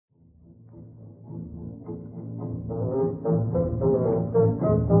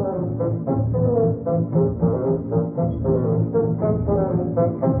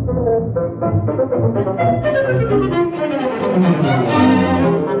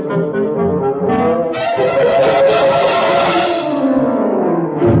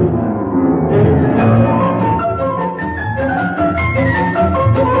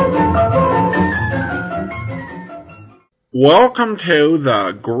Welcome to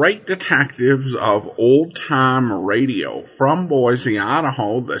the Great Detectives of Old Time Radio. From Boise,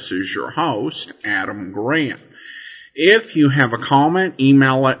 Idaho, this is your host, Adam Grant. If you have a comment,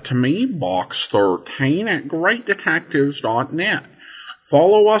 email it to me, box13@greatdetectives.net.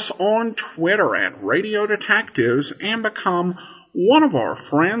 Follow us on Twitter at Radio Detectives and become one of our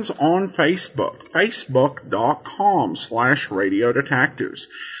friends on Facebook, facebook.com/Radio Detectives.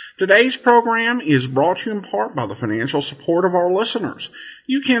 Today's program is brought to you in part by the financial support of our listeners.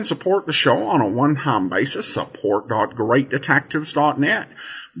 You can support the show on a one-time basis, support.greatdetectives.net,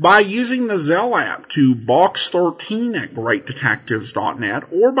 by using the Zelle app to box13@greatdetectives.net,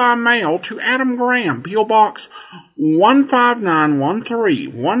 or by mail to Adam Graham, P.O. Box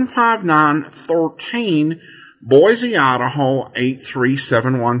 15913, 15913, Boise, Idaho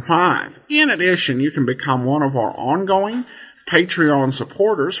 83715. In addition, you can become one of our ongoing Patreon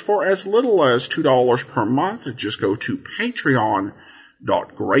supporters for as little as $2 per month. Just go to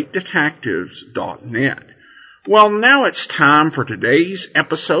patreon.greatdetectives.net. Well, now it's time for today's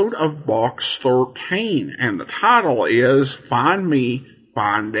episode of Box 13, and the title is Find Me,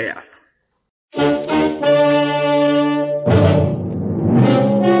 Find Death.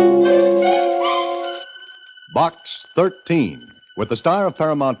 Box 13, with the star of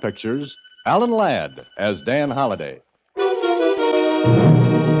Paramount Pictures, Alan Ladd, as Dan Holliday.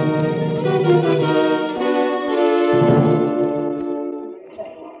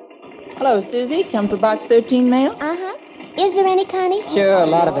 Hello, Susie. Come for Box 13 mail? Uh-huh. Is there any, Connie? Sure, a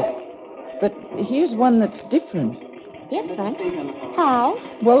lot of it. But here's one that's different. Different? How?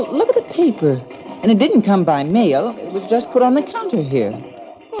 Well, look at the paper. And it didn't come by mail. It was just put on the counter here.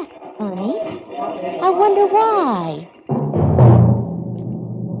 That's funny. I wonder why.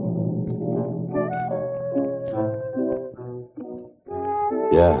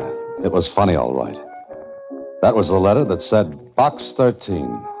 Yeah, it was funny, all right. That was the letter that said, Box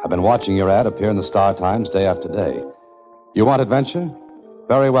 13. I've been watching your ad appear in the Star Times day after day. You want adventure?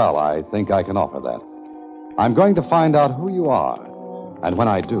 Very well, I think I can offer that. I'm going to find out who you are. And when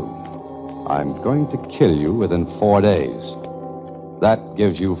I do, I'm going to kill you within 4 days. That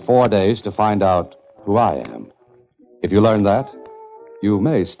gives you 4 days to find out who I am. If you learn that, you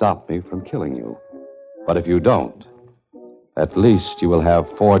may stop me from killing you. But if you don't, at least you will have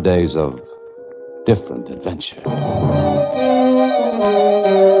 4 days of different adventure.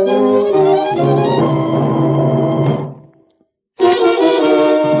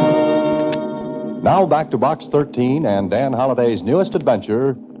 Now back to Box 13 and Dan Holliday's newest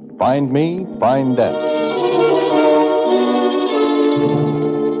adventure, Find Me, Find Death.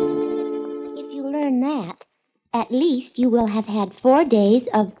 If you learn that, at least you will have had 4 days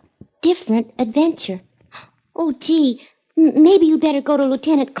of different adventure. Oh, gee, maybe you better go to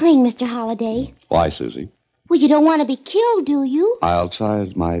Lieutenant Kling, Mr. Holliday. Why, Susie? Well, you don't want to be killed, do you? I'll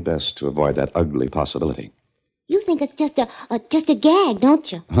try my best to avoid that ugly possibility. You think it's just a gag,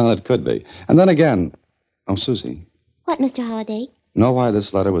 don't you? Well, it could be. And then again... Oh, Susie. What, Mr. Holliday? Know why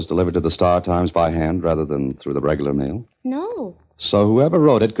this letter was delivered to the Star Times by hand rather than through the regular mail? No. So whoever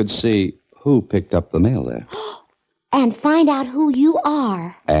wrote it could see who picked up the mail there. And find out who you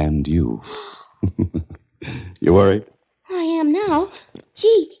are. And you. You worried? I am now.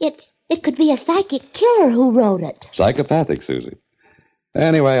 Gee, it could be a psychic killer who wrote it. Psychopathic, Susie.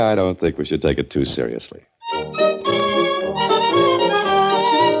 Anyway, I don't think we should take it too seriously.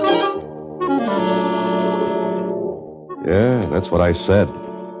 Yeah, that's what I said.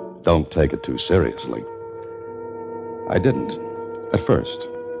 Don't take it too seriously. I didn't, at first.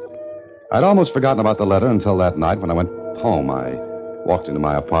 I'd almost forgotten about the letter until that night when I went home. I walked into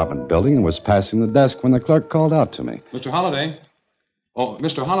my apartment building and was passing the desk when the clerk called out to me. Mr. Holliday? Oh,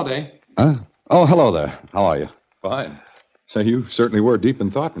 Mr. Holliday. Huh? Oh, hello there. How are you? Fine. Say, you certainly were deep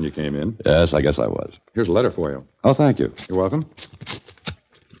in thought when you came in. Yes, I guess I was. Here's a letter for you. Oh, thank you. You're welcome.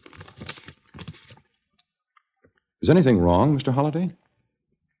 Is anything wrong, Mr. Holliday?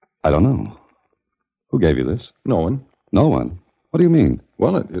 I don't know. Who gave you this? No one. No one. What do you mean?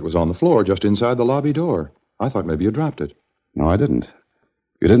 Well, it was on the floor just inside the lobby door. I thought maybe you dropped it. No, I didn't.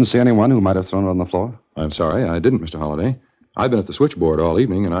 You didn't see anyone who might have thrown it on the floor? I'm sorry, I didn't, Mr. Holliday. I've been at the switchboard all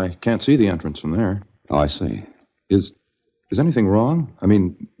evening, and I can't see the entrance from there. Oh, I see. Is anything wrong? I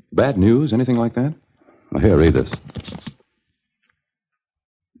mean, bad news, anything like that? Well, here, read this.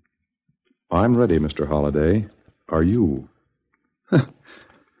 I'm ready, Mr. Holliday. Are you?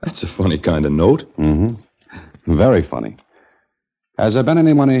 That's a funny kind of note. Mm-hmm. Very funny. Has there been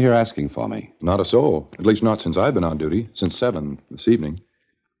anyone in here asking for me? Not a soul. At least not since I've been on duty. Since 7 this evening.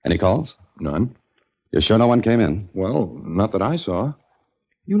 Any calls? None. You're sure no one came in? Well, not that I saw.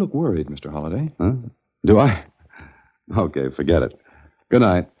 You look worried, Mr. Holliday. Huh? Do I? Okay, forget it. Good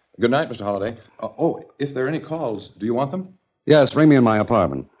night. Good night, Mr. Holliday. If there are any calls, do you want them? Yes, ring me in my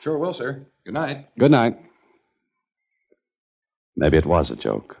apartment. Sure will, sir. Good night. Good night. Maybe it was a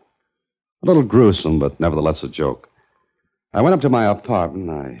joke. A little gruesome, but nevertheless a joke. I went up to my apartment.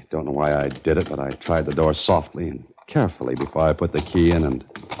 I don't know why I did it, but I tried the door softly and carefully before I put the key in and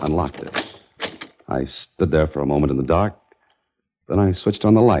unlocked it. I stood there for a moment in the dark. Then I switched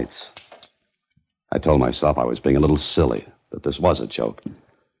on the lights. I told myself I was being a little silly, that this was a joke.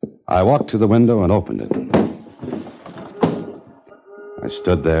 I walked to the window and opened it. I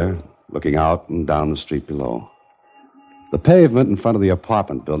stood there, looking out and down the street below. The pavement in front of the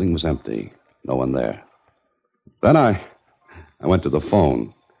apartment building was empty. No one there. Then I went to the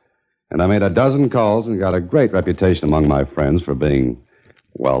phone, and I made a dozen calls and got a great reputation among my friends for being,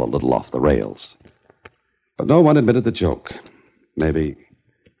 well, a little off the rails. But no one admitted the joke. Maybe,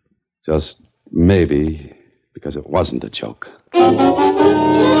 just maybe, because it wasn't a joke.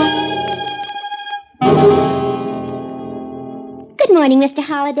 Good morning, Mr.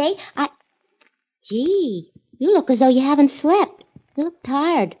 Holliday. Gee, you look as though you haven't slept. You look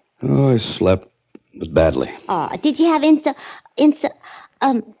tired. Oh, I slept, but badly. Did you have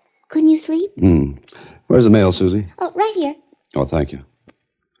couldn't you sleep? Where's the mail, Susie? Oh, right here. Oh, thank you.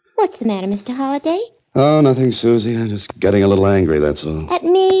 What's the matter, Mr. Holliday? Oh, nothing, Susie. I'm just getting a little angry, that's all. At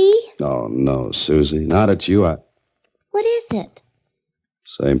me? Oh, no, Susie. Not at you. What is it?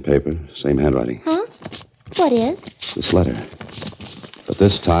 Same paper, same handwriting. Huh? What is? This letter. But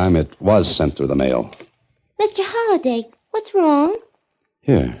this time it was sent through the mail. Mr. Holliday, what's wrong?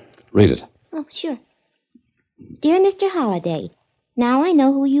 Here, read it. Oh, sure. Dear Mr. Holliday, now I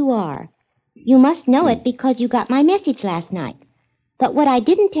know who you are. You must know it because you got my message last night. But what I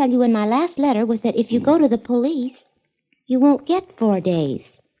didn't tell you in my last letter was that if you go to the police, you won't get 4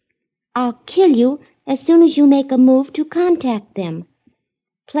 days. I'll kill you as soon as you make a move to contact them.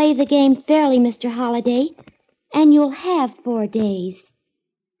 Play the game fairly, Mr. Holliday, and you'll have 4 days.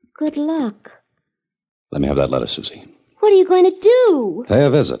 Good luck. Let me have that letter, Susie. What are you going to do? Pay a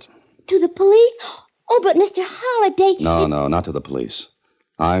visit. To the police? Oh, but Mr. Holliday... No, not to the police.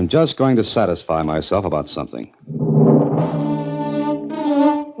 I'm just going to satisfy myself about something.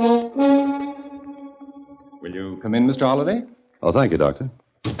 Will you come in, Mr. Holliday? Oh, thank you, Doctor.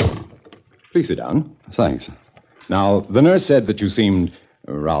 Please sit down. Thanks. Now, the nurse said that you seemed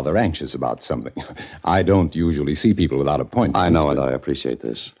rather anxious about something. I don't usually see people without appointments. I know it. I appreciate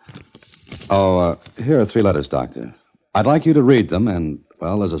this. Here are 3 letters, Doctor. I'd like you to read them and,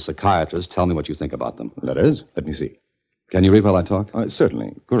 well, as a psychiatrist, tell me what you think about them. Letters? Let me see. Can you read while I talk?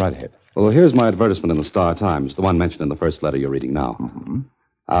 Certainly. Go right ahead. Well, here's my advertisement in the Star Times, the one mentioned in the first letter you're reading now. Mm-hmm.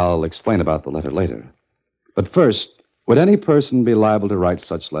 I'll explain about the letter later. But first, would any person be liable to write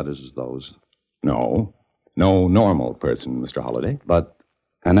such letters as those? No. No normal person, Mr. Holliday. But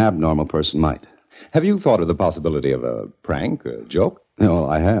an abnormal person might. Have you thought of the possibility of a prank, a joke? No,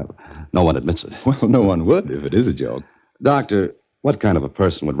 I have. No one admits it. Well, no one would if it is a joke. Doctor, what kind of a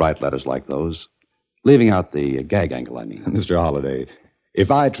person would write letters like those? Leaving out the gag angle, I mean. Mr. Holliday,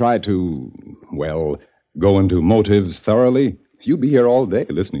 if I try to, well, go into motives thoroughly, you'd be here all day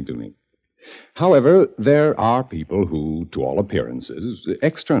listening to me. However, there are people who, to all appearances,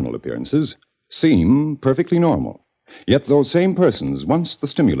 external appearances, seem perfectly normal. Yet those same persons, once the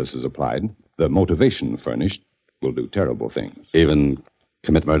stimulus is applied, the motivation furnished, will do terrible things. Even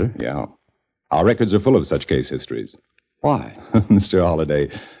commit murder? Yeah. Our records are full of such case histories. Why? Mr.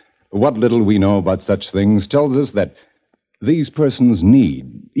 Holliday, what little we know about such things tells us that these persons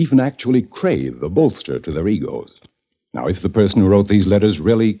need, even actually crave, a bolster to their egos. Now, if the person who wrote these letters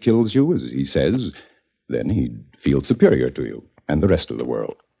really kills you, as he says, then he'd feel superior to you and the rest of the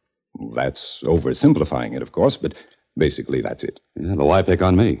world. That's oversimplifying it, of course, but basically that's it. Yeah, but why pick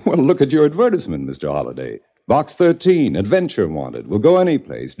on me? Well, look at your advertisement, Mr. Holliday. Box 13, adventure wanted. Will go any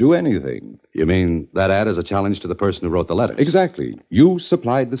place, do anything. You mean that ad is a challenge to the person who wrote the letters? Exactly. You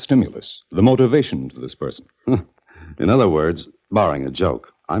supplied the stimulus, the motivation to this person. In other words, barring a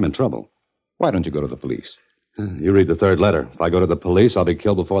joke, I'm in trouble. Why don't you go to the police? You read the 3rd letter. If I go to the police, I'll be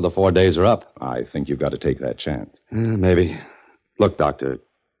killed before the 4 days are up. I think you've got to take that chance. Maybe. Look, Doctor,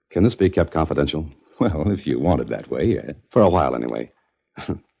 can this be kept confidential? Well, if you want it that way, yeah. For a while, anyway.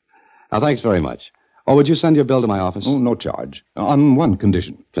 Now, thanks very much. Oh, would you send your bill to my office? Oh, no charge. On one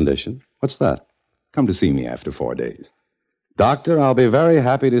condition. Condition? What's that? Come to see me after 4 days. Doctor, I'll be very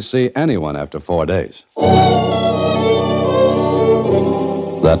happy to see anyone after 4 days.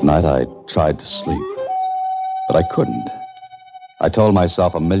 That night, I tried to sleep, but I couldn't. I told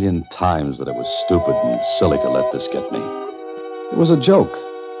myself 1,000,000 times that it was stupid and silly to let this get me. It was a joke.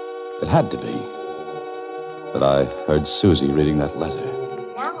 It had to be. But I heard Susie reading that letter.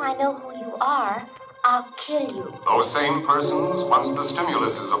 Now I know who you are. I'll kill you. Those same persons, once the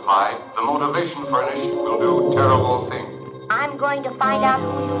stimulus is applied, the motivation furnished will do terrible things. I'm going to find out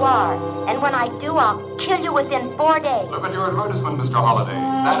who you are. And when I do, I'll kill you within 4 days. Look at your advertisement, Mr. Holliday.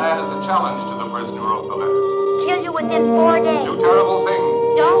 That ad is a challenge to the person who wrote the letter. Kill you within 4 days. Do terrible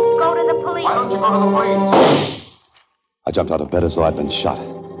things. Don't go to the police. Why don't you go to the police? I jumped out of bed as though I'd been shot.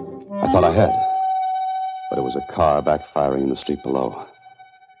 I thought I had. But it was a car backfiring in the street below.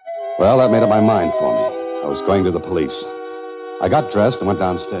 Well, that made up my mind for me. I was going to the police. I got dressed and went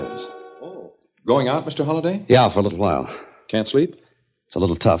downstairs. Oh, going out, Mr. Holliday? Yeah, for a little while. Can't sleep? It's a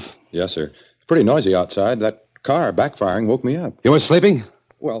little tough. Yes, sir. It's pretty noisy outside. That car backfiring woke me up. You were sleeping?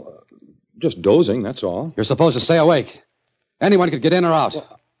 Well, just dozing, that's all. You're supposed to stay awake. Anyone could get in or out.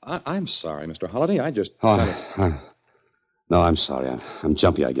 Well, I'm sorry, Mr. Holliday. I just... No, I'm sorry. I'm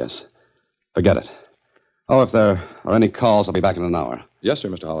jumpy, I guess. Forget it. Oh, if there are any calls, I'll be back in an hour. Yes, sir,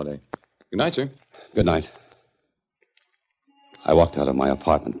 Mr. Holliday. Good night, sir. Good night. I walked out of my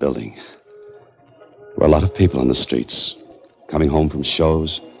apartment building. There were a lot of people on the streets, coming home from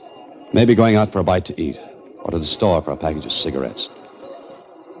shows, maybe going out for a bite to eat, or to the store for a package of cigarettes.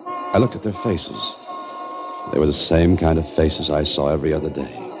 I looked at their faces. They were the same kind of faces I saw every other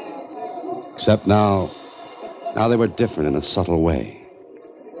day. Except now they were different in a subtle way.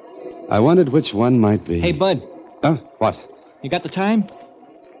 I wondered which one might be. Hey, Bud. Huh? What? You got the time?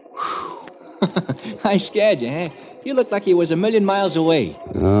 I scared you, huh? You looked like you was 1,000,000 miles away.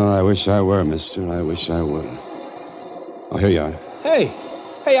 Oh, I wish I were, mister. I wish I were. Oh, here you are. Hey,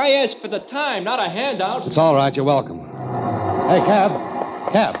 I asked for the time, not a handout. It's all right. You're welcome. Hey, cab.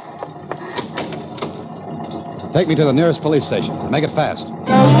 Take me to the nearest police station. Make it fast.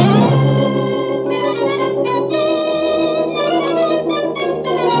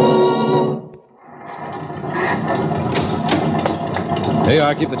 Here you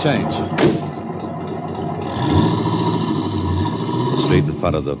are. Keep the change. The street in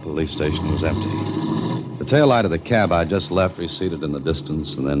front of the police station was empty. The taillight of the cab I just left receded in the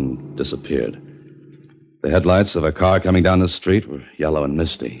distance and then disappeared. The headlights of a car coming down the street were yellow and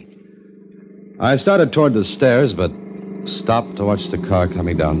misty. I started toward the stairs, but stopped to watch the car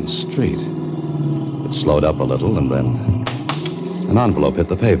coming down the street. It slowed up a little, and then an envelope hit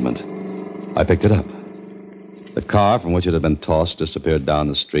the pavement. I picked it up. The car from which it had been tossed disappeared down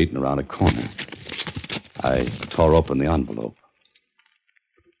the street and around a corner. I tore open the envelope.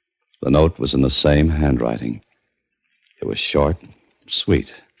 The note was in the same handwriting. It was short,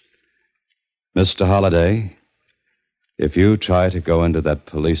 sweet. Mr. Holliday, if you try to go into that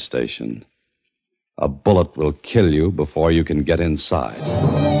police station, a bullet will kill you before you can get inside.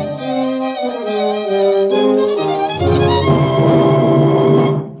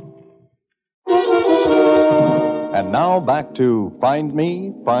 And now back to Find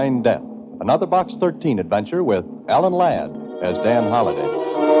Me, Find Death, another Box 13 adventure with Alan Ladd as Dan Holliday.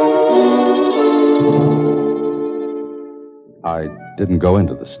 I didn't go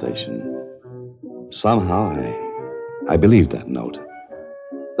into the station. Somehow, I believed that note.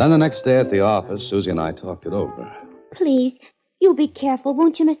 Then the next day at the office, Susie and I talked it over. Please, you be careful,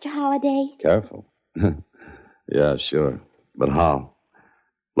 won't you, Mr. Holliday? Careful? Yeah, sure. But how?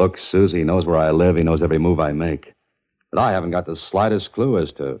 Look, Susie knows where I live. He knows every move I make. But I haven't got the slightest clue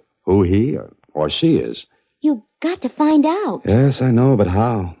as to who he or she is. You've got to find out. Yes, I know, but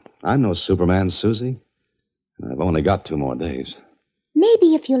how? I'm no Superman, Susie. And I've only got 2 more days.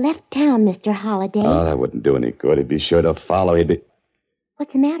 Maybe if you left town, Mr. Holliday. Oh, that wouldn't do any good. He'd be sure to follow. He'd be...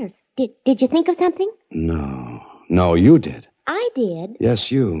 What's the matter? Did you think of something? No, you did. I did.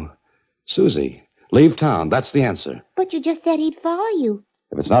 Yes, you. Susie, leave town. That's the answer. But you just said he'd follow you.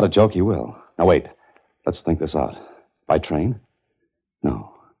 If it's not a joke, he will. Now, wait. Let's think this out. By train?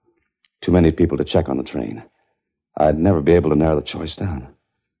 No. Too many people to check on the train. I'd never be able to narrow the choice down.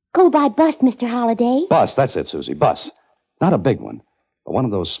 Go by bus, Mr. Holliday. Bus, that's it, Susie. Bus. Not a big one, but one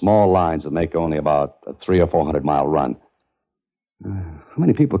of those small lines that make only about a 300 or 400 mile run. How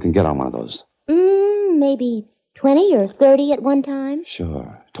many people can get on one of those? Maybe 20 or 30 at one time.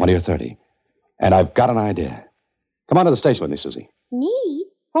 Sure, 20 or 30. And I've got an idea. Come on to the station with me, Susie. Me?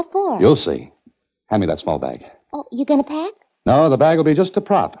 What for? You'll see. Hand me that small bag. Oh, you gonna pack? No, the bag will be just a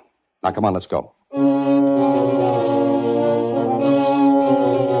prop. Now, come on, let's go.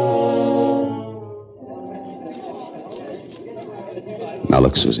 Now,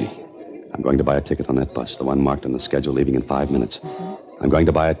 look, Susie. I'm going to buy a ticket on that bus, the one marked on the schedule leaving in 5 minutes. I'm going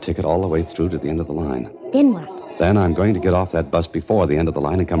to buy a ticket all the way through to the end of the line. Then what? Then I'm going to get off that bus before the end of the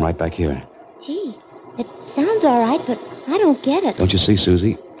line and come right back here. Gee, it sounds all right, but I don't get it. Don't you see,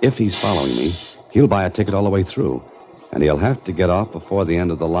 Susie? If he's following me, He'll buy a ticket all the way through, and he'll have to get off before the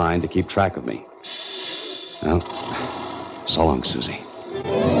end of the line to keep track of me. Well, so long, Susie.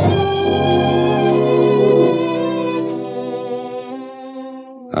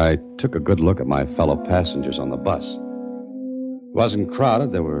 I took a good look at my fellow passengers on the bus. It wasn't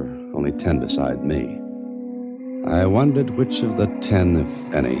crowded. There were only 10 beside me. I wondered which of the 10,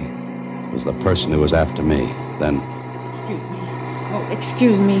 if any, was the person who was after me. Then... Excuse me. Oh,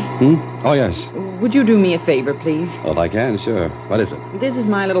 excuse me. Oh, yes. Would you do me a favor, please? Oh, if I can, sure. What is it? This is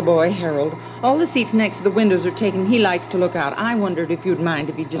my little boy, Harold. All the seats next to the windows are taken. He likes to look out. I wondered if you'd mind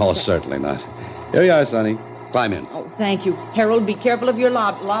if he just... Oh, certainly not. Here you are, Sonny. Climb in. Oh, thank you. Harold, be careful of your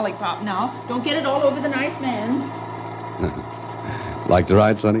lollipop now. Don't get it all over the nice man. Like to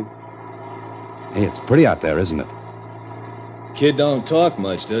ride, Sonny? Hey, it's pretty out there, isn't it? Kid don't talk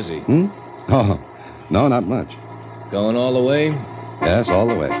much, does he? Oh, no, not much. Going all the way? Yes, all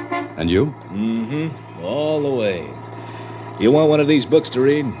the way. And you? Mm-hmm. All the way. You want one of these books to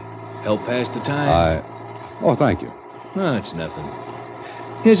read? Help pass the time? Oh, thank you. No, it's nothing.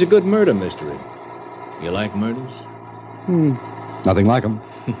 Here's a good murder mystery. You like murders? Nothing like them.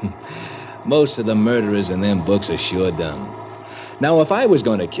 Most of the murderers in them books are sure dumb. Now, if I was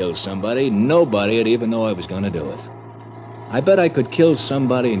going to kill somebody, nobody would even know I was going to do it. I bet I could kill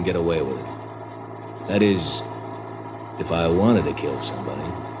somebody and get away with it. That is, if I wanted to kill somebody.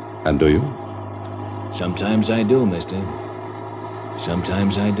 And do you? Sometimes I do, mister.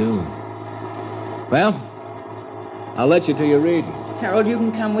 Sometimes I do. Well, I'll let you to your reading. Harold, you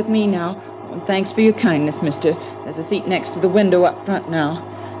can come with me now. Oh, thanks for your kindness, mister. There's a seat next to the window up front now.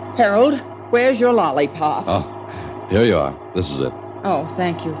 Harold, where's your lollipop? Oh, here you are. This is it. Oh,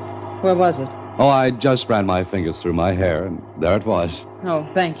 thank you. Where was it? Oh, I just ran my fingers through my hair, and there it was. Oh,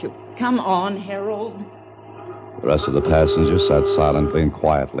 thank you. Come on, Harold. The rest of the passengers sat silently and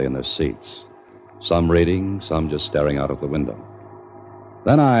quietly in their seats. Some reading, some just staring out of the window.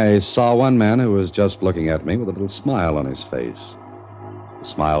 Then I saw one man who was just looking at me with a little smile on his face. The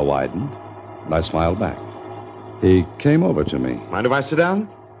smile widened, and I smiled back. He came over to me. Mind if I sit down?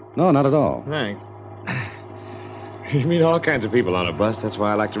 No, not at all. Thanks. You meet all kinds of people on a bus. That's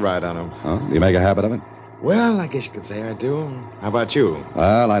why I like to ride on them. Oh, do you make a habit of it? Well, I guess you could say I do. How about you?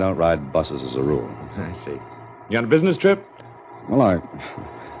 Well, I don't ride buses as a rule. I see. You on a business trip? Well,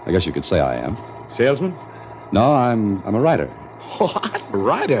 I guess you could say I am. Salesman? No, I'm a writer. What? A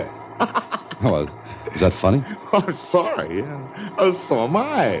writer? Oh, is that funny? Oh, I'm sorry. Yeah. Oh, so am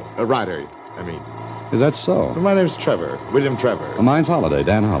I. A writer, I mean. Is that so? Well, my name's Trevor. William Trevor. Well, mine's Holiday,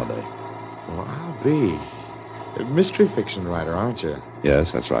 Dan Holiday. Well, I'll be. A mystery fiction writer, aren't you?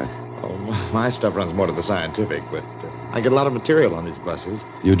 Yes, that's right. Oh, my stuff runs more to the scientific, but I get a lot of material on these buses.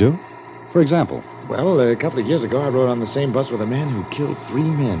 You do? For example? Well, a couple of years ago, I rode on the same bus with a man who killed 3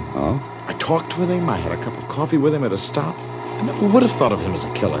 men. Oh? I talked with him. I had a cup of coffee with him at a stop. I never would have thought of him as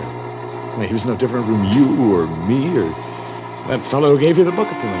a killer. I mean, he was no different from you or me or that fellow who gave you the book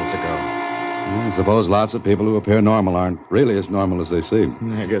a few minutes ago. I suppose lots of people who appear normal aren't really as normal as they seem.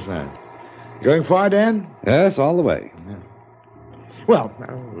 I guess not. Going far, Dan? Yes, all the way. Yeah. Well,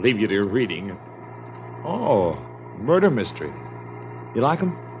 I'll leave you to your reading. Oh, murder mystery. You like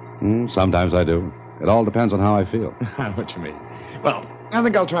them? Sometimes I do. It all depends on how I feel. I know what you mean. Well, I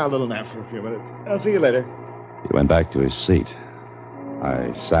think I'll try a little nap for a few minutes. I'll see you later. He went back to his seat.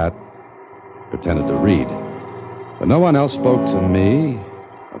 I sat, pretended to read. But no one else spoke to me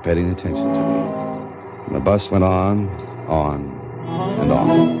or paid any attention to me. And the bus went on, and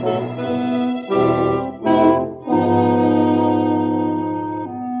on.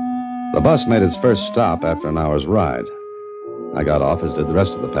 The bus made its first stop after an hour's ride. I got off, as did the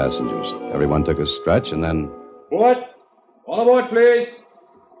rest of the passengers. Everyone took a stretch, and then... What? All aboard, please.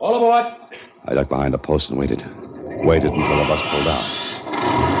 All aboard. I ducked behind a post and waited. Waited until the bus pulled out.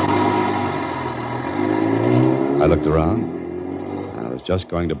 I looked around. I was just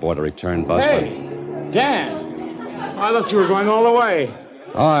going to board a return bus when... Dan! I thought you were going all the way.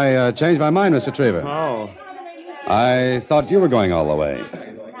 Oh, I changed my mind, Mr. Trevor. Oh. I thought you were going all the way.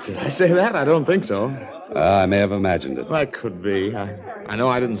 Did I say that? I don't think so. I may have imagined it. That could be. I know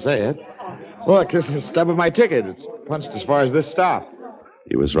I didn't say it. Look, this is the stub of my ticket. It's punched as far as this stop.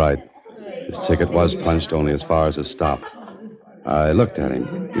 He was right. His ticket was punched only as far as his stop. I looked at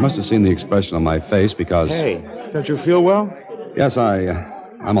him. He must have seen the expression on my face because... Hey, don't you feel well? Yes,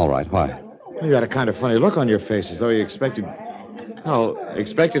 I'm all right. Why? You got a kind of funny look on your face, as though you expected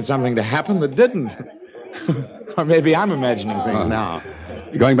something to happen that didn't. Or maybe I'm imagining things now.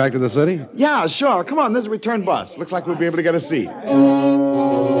 You going back to the city? Yeah, sure. Come on, there's a return bus. Looks like we'll be able to get a seat.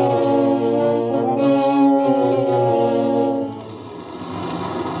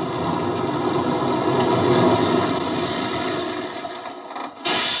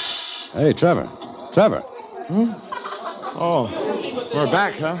 Hey, Trevor. Trevor. Oh, we're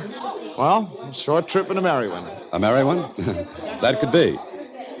back, huh? Well, a short trip and a merry one. A merry one? That could be.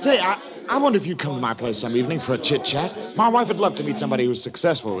 Say, I wonder if you'd come to my place some evening for a chit-chat. My wife would love to meet somebody who's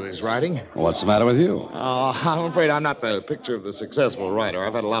successful with his writing. What's the matter with you? Oh, I'm afraid I'm not the picture of the successful writer.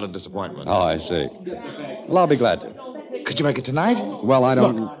 I've had a lot of disappointment. Oh, I see. Well, I'll be glad to. Could you make it tonight? Well, I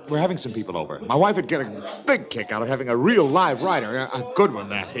don't... Look, we're having some people over. My wife would get a big kick out of having a real live writer, a good one,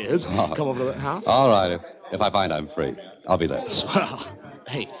 that is, come over to the house. All right, if I find I'm free. I'll be there. Swell.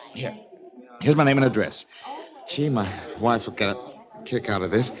 Hey, here's my name and address. Gee, my wife will get a kick out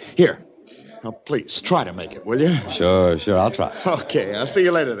of this. Here. Now, please, try to make it, will you? Sure, I'll try. Okay, I'll see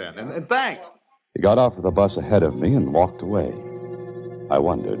you later then, and thanks. He got off of the bus ahead of me and walked away. I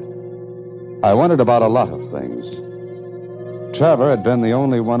wondered about a lot of things. Trevor had been the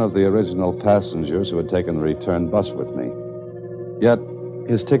only one of the original passengers who had taken the return bus with me. Yet,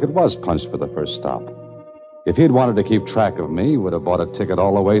 his ticket was punched for the first stop. If he'd wanted to keep track of me, he would have bought a ticket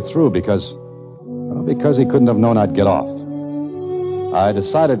all the way through because he couldn't have known I'd get off. I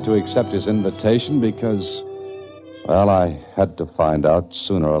decided to accept his invitation because, well, I had to find out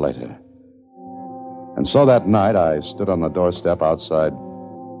sooner or later. And so that night, I stood on the doorstep outside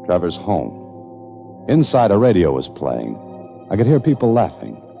Trevor's home. Inside, a radio was playing. I could hear people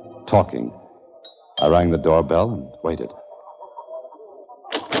laughing, talking. I rang the doorbell and waited.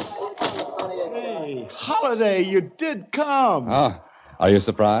 Hey, Holiday, you did come. Oh, are you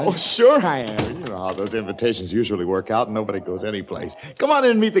surprised? Oh, sure I am. You know how those invitations usually work out and nobody goes anyplace. Come on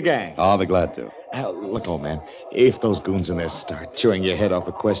in and meet the gang. I'll be glad to. Look, old man, if those goons in there start chewing your head off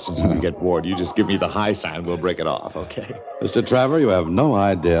with questions and you get bored, you just give me the high sign. We'll break it off, okay? Mr. Trevor, you have no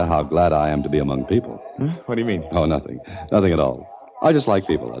idea how glad I am to be among people. Huh? What do you mean? Oh, nothing. Nothing at all. I just like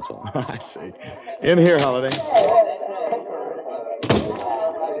people, that's all. I see. In here, Holiday.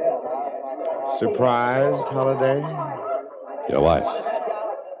 Surprised, Holiday? Your wife.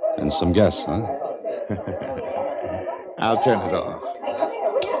 And some guests, huh? I'll turn it off.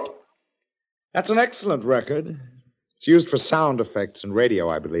 That's an excellent record. It's used for sound effects and radio,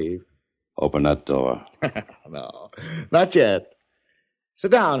 I believe. Open that door. No, not yet.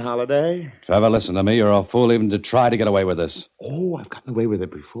 Sit down, Holiday. Trevor, listen to me. You're a fool even to try to get away with this. Oh, I've gotten away with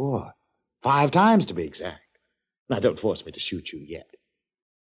it before. 5 times, to be exact. Now, don't force me to shoot you yet.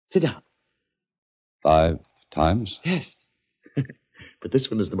 Sit down. 5 times? Yes. But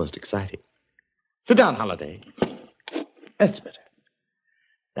this one is the most exciting. Sit down, Holiday. That's better.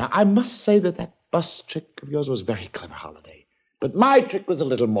 Now, I must say that bus trick of yours was very clever, Holiday. But my trick was a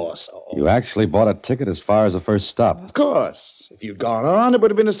little more so. You actually bought a ticket as far as the first stop. Of course. If you'd gone on, it would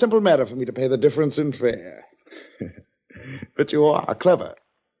have been a simple matter for me to pay the difference in fare. But you are clever.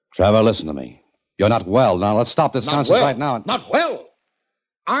 Trevor, listen to me. You're not well. Now, let's stop this nonsense right now. Not well.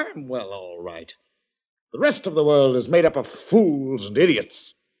 I'm well, all right. The rest of the world is made up of fools and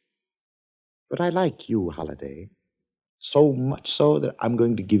idiots. But I like you, Holiday. So much so that I'm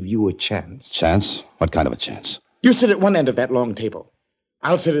going to give you a chance. Chance? What kind of a chance? You sit at one end of that long table.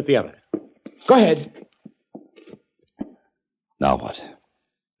 I'll sit at the other. Go ahead. Now what?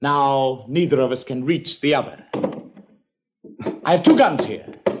 Now, neither of us can reach the other. I have 2 guns here.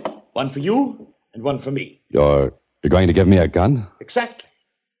 One for you and one for me. You're going to give me a gun? Exactly.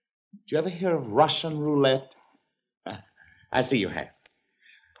 Did you ever hear of Russian roulette? I see you have.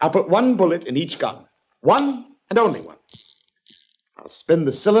 I'll put 1 bullet in each gun. 1 and only 1. I'll spin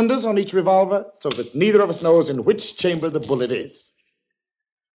the cylinders on each revolver so that neither of us knows in which chamber the bullet is.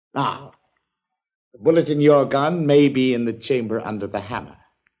 Now, the bullet in your gun may be in the chamber under the hammer.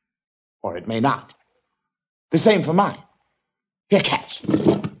 Or it may not. The same for mine. Here, catch.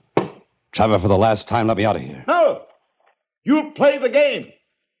 Trevor, for the last time, let me out of here. No! You play the game.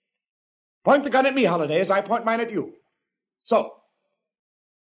 Point the gun at me, Holiday, as I point mine at you. So,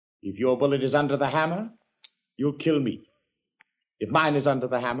 if your bullet is under the hammer, you'll kill me. If mine is under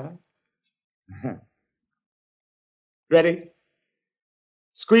the hammer... Ready?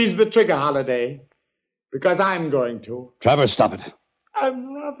 Squeeze the trigger, Holiday, because I'm going to. Trevor, stop it.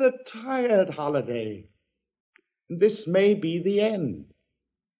 I'm rather tired, Holiday. This may be the end.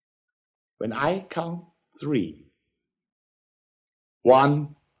 When I count 3.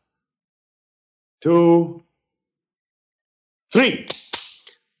 1, 2, 3.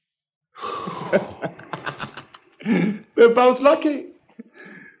 They're both lucky.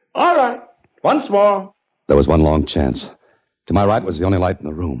 All right. Once more. There was one long chance. To my right was the only light in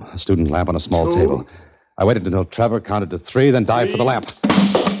the room, a student lamp on a small 2. table. I waited until Trevor counted to 3, then dived 3. for the lamp.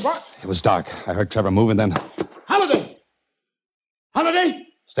 What? It was dark. I heard Trevor move, and then... Holiday! Holiday!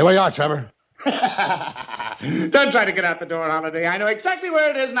 Stay where you are, Trevor. Don't try to get out the door, Holiday. I know exactly where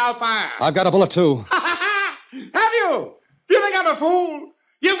it is. Now fire. I've got a bullet, too. Have you? Do you think I'm a fool?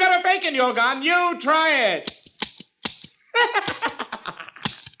 You've got a fake in your gun. You try it.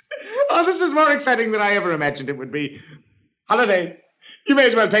 Oh, this is more exciting than I ever imagined it would be. Holiday, you may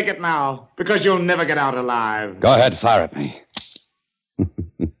as well take it now, because you'll never get out alive. Go ahead, fire at me.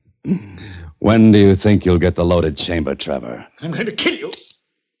 When do you think you'll get the loaded chamber, Trevor? I'm going to kill you.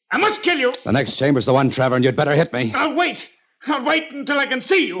 I must kill you. The next chamber's the one, Trevor, and you'd better hit me. I'll wait. I'll wait until I can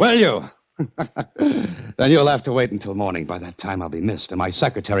see you. Will you? Then you'll have to wait until morning. By that time, I'll be missed, and my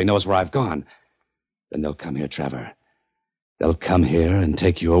secretary knows where I've gone. Then they'll come here, Trevor. They'll come here and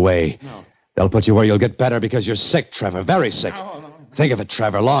take you away. No. They'll put you where you'll get better because you're sick, Trevor, very sick. No. Think of it,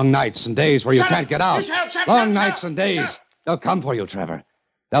 Trevor. Long nights and days where you can't get out. Shut Long nights and days. They'll come for you, Trevor.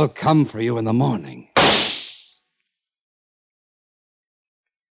 They'll come for you in the morning.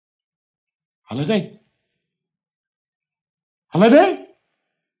 Holiday? Holiday?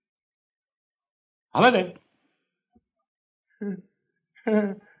 Holiday?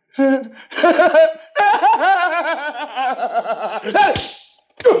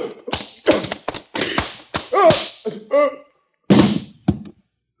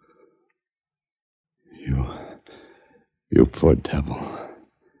 You poor devil.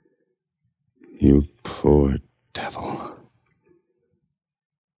 You poor devil.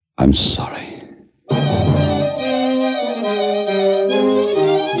 I'm sorry.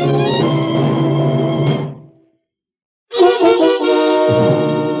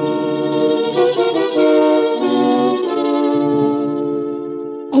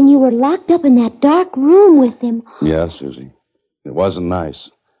 And you were locked up in that dark room with him. Yeah, Susie. It wasn't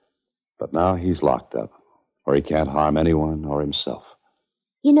nice. But now he's locked up, where he can't harm anyone or himself.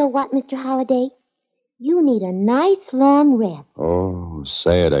 You know what, Mr. Holliday? You need a nice long rest. Oh,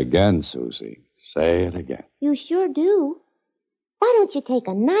 say it again, Susie. Say it again. You sure do. Why don't you take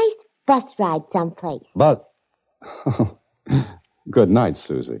a nice bus ride someplace? But... Good night,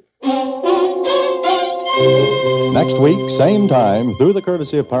 Susie. Next week, same time, through the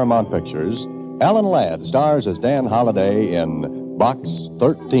courtesy of Paramount Pictures, Alan Ladd stars as Dan Holliday in Box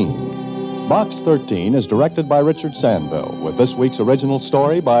 13. Box 13 is directed by Richard Sandville, with this week's original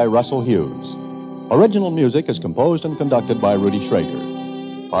story by Russell Hughes. Original music is composed and conducted by Rudy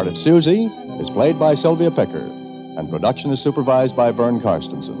Schrager. Part of Susie is played by Sylvia Picker, and production is supervised by Vern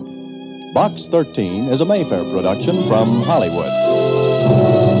Karstensen. Box 13 is a Mayfair production from Hollywood.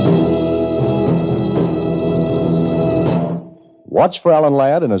 Watch for Alan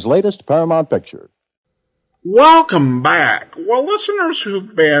Ladd in his latest Paramount picture. Welcome back. Well, listeners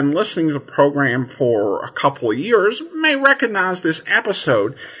who've been listening to the program for a couple of years may recognize this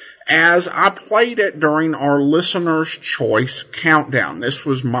episode as I played it during our Listener's Choice Countdown. This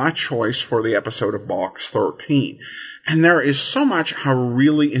was my choice for the episode of Box 13. And there is so much I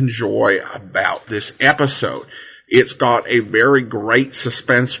really enjoy about this episode. It's got a very great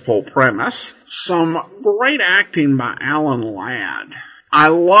suspenseful premise, some great acting by Alan Ladd. I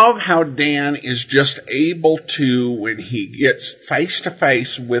love how Dan is just able to, when he gets face to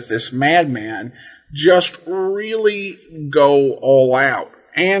face with this madman, just really go all out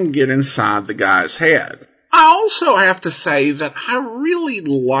and get inside the guy's head. I also have to say that I really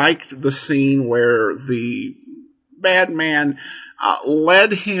liked the scene where the madman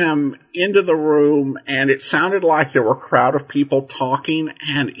led him into the room, and it sounded like there were a crowd of people talking,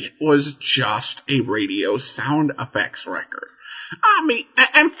 and it was just a radio sound effects record. I mean,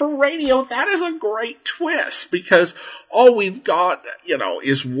 and for radio, that is a great twist, because all we've got,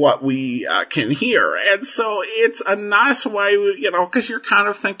 is what we can hear. And so it's a nice way, because you're kind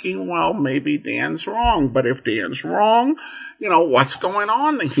of thinking, well, maybe Dan's wrong. But if Dan's wrong, what's going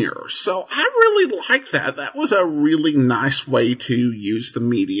on here? So I really like that. That was a really nice way to use the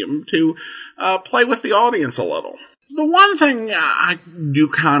medium to play with the audience a little. The one thing I do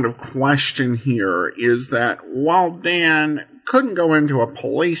kind of question here is that while Dan couldn't go into a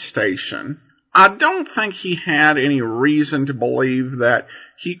police station, I don't think he had any reason to believe that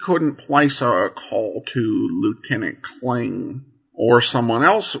he couldn't place a call to Lieutenant Kling or someone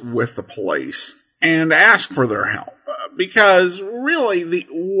else with the police and ask for their help. Because really,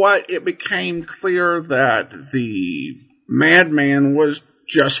 it became clear that the madman was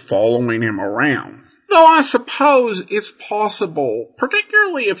just following him around. Though I suppose it's possible,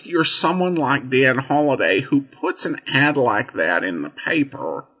 particularly if you're someone like Dan Holliday who puts an ad like that in the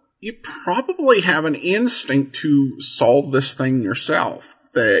paper, you probably have an instinct to solve this thing yourself,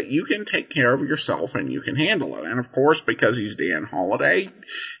 that you can take care of yourself and you can handle it. And of course, because he's Dan Holliday,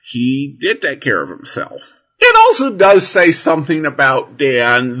 he did take care of himself. It also does say something about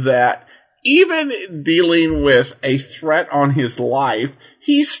Dan that Even dealing with a threat on his life,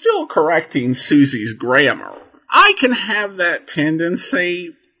 he's still correcting Susie's grammar. I can have that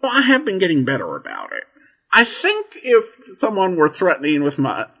tendency, but I have been getting better about it. I think if someone were threatening with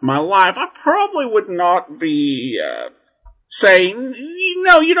my life, I probably would not be saying,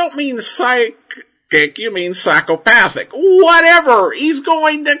 no, you don't mean psychic, you mean psychopathic. Whatever, he's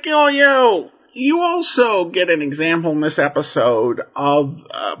going to kill you. You also get an example in this episode of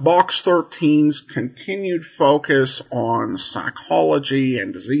Box 13's continued focus on psychology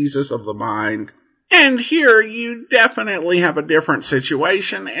and diseases of the mind. And here you definitely have a different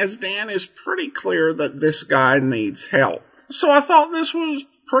situation, as Dan is pretty clear that this guy needs help. So I thought this was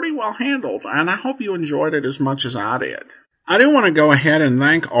pretty well handled, and I hope you enjoyed it as much as I did. I do want to go ahead and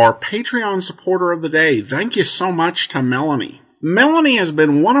thank our Patreon supporter of the day. Thank you so much to Melanie. Melanie has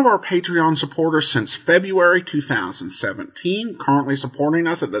been one of our Patreon supporters since February 2017, currently supporting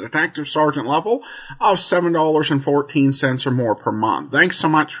us at the Detective Sergeant level of $7.14 or more per month. Thanks so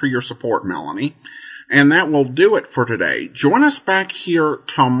much for your support, Melanie. And that will do it for today. Join us back here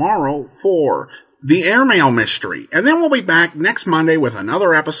tomorrow for the Airmail Mystery, and then we'll be back next Monday with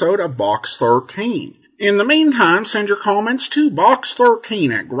another episode of Box 13. In the meantime, send your comments to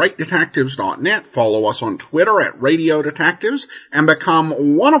box13 at greatdetectives.net. Follow us on Twitter at Radio Detectives and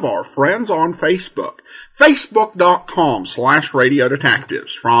become one of our friends on Facebook. Facebook.com/Radio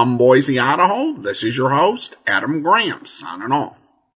Detectives. From Boise, Idaho, this is your host, Adam Graham, signing off.